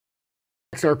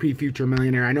XRP Future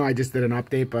Millionaire. I know I just did an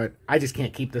update, but I just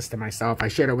can't keep this to myself. I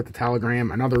shared it with the Telegram.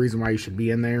 Another reason why you should be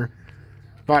in there.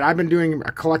 But I've been doing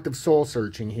a collective soul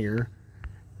searching here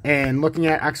and looking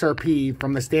at XRP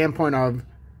from the standpoint of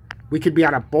we could be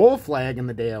on a bull flag in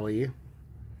the daily.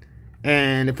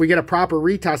 And if we get a proper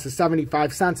retest of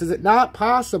 75 cents, is it not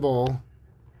possible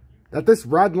that this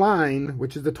red line,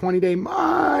 which is the 20-day,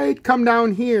 might come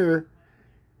down here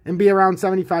and be around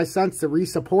 75 cents to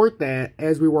re-support that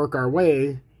as we work our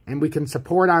way, and we can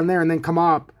support on there and then come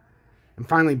up and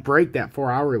finally break that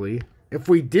 4-hourly. If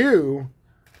we do,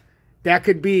 that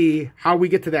could be how we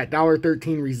get to that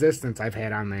 $1.13 resistance I've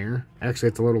had on there. Actually,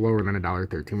 it's a little lower than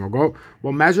 $1.13.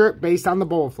 We'll measure it based on the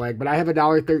bull flag, but I have a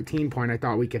 $1.13 point I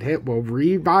thought we could hit. We'll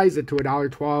revise it to a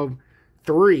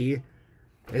 $1.12.3.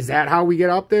 Is that how we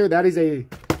get up there? That is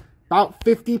about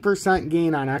 50%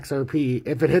 gain on XRP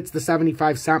if it hits the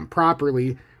 75 cent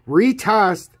properly.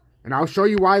 Retest, and I'll show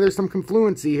you why there's some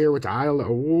confluency here, which I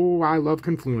love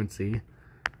confluency.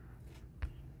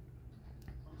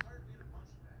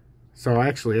 So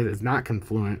actually, it is not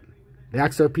confluent. The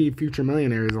XRP Future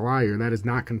Millionaire is a liar. That is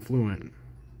not confluent.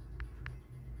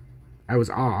 I was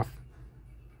off.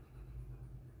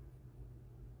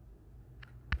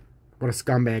 What a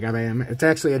scumbag I am. It's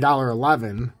actually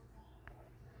 $1.11.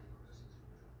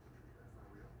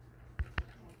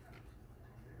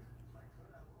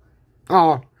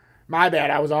 Oh, my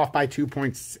bad. I was off by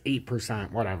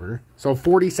 2.8%, whatever. So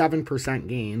 47%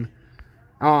 gain.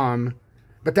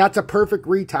 But that's a perfect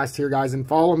retest here, guys. And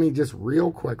follow me just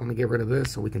real quick. Let me get rid of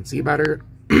this so we can see better.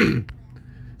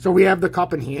 So we have the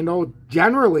cup and handle.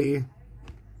 Generally,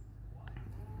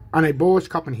 on a bullish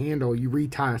cup and handle, you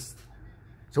retest.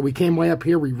 So we came way up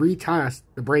here. We retest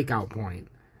the breakout point.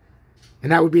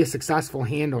 And that would be a successful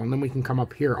handle. And then we can come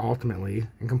up here ultimately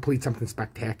and complete something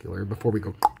spectacular before we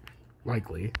go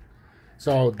likely.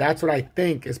 So that's what I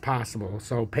think is possible.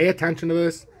 So pay attention to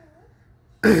this.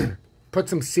 Put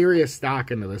some serious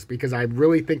stock into this because I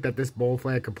really think that this bull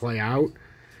flag could play out.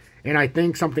 And I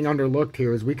think something underlooked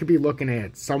here is we could be looking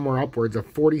at somewhere upwards of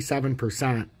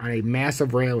 47% on a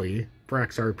massive rally for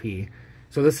XRP.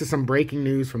 So this is some breaking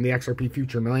news from the XRP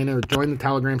Future Millionaire. Join the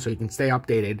Telegram so you can stay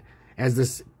updated as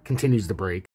this continues to break.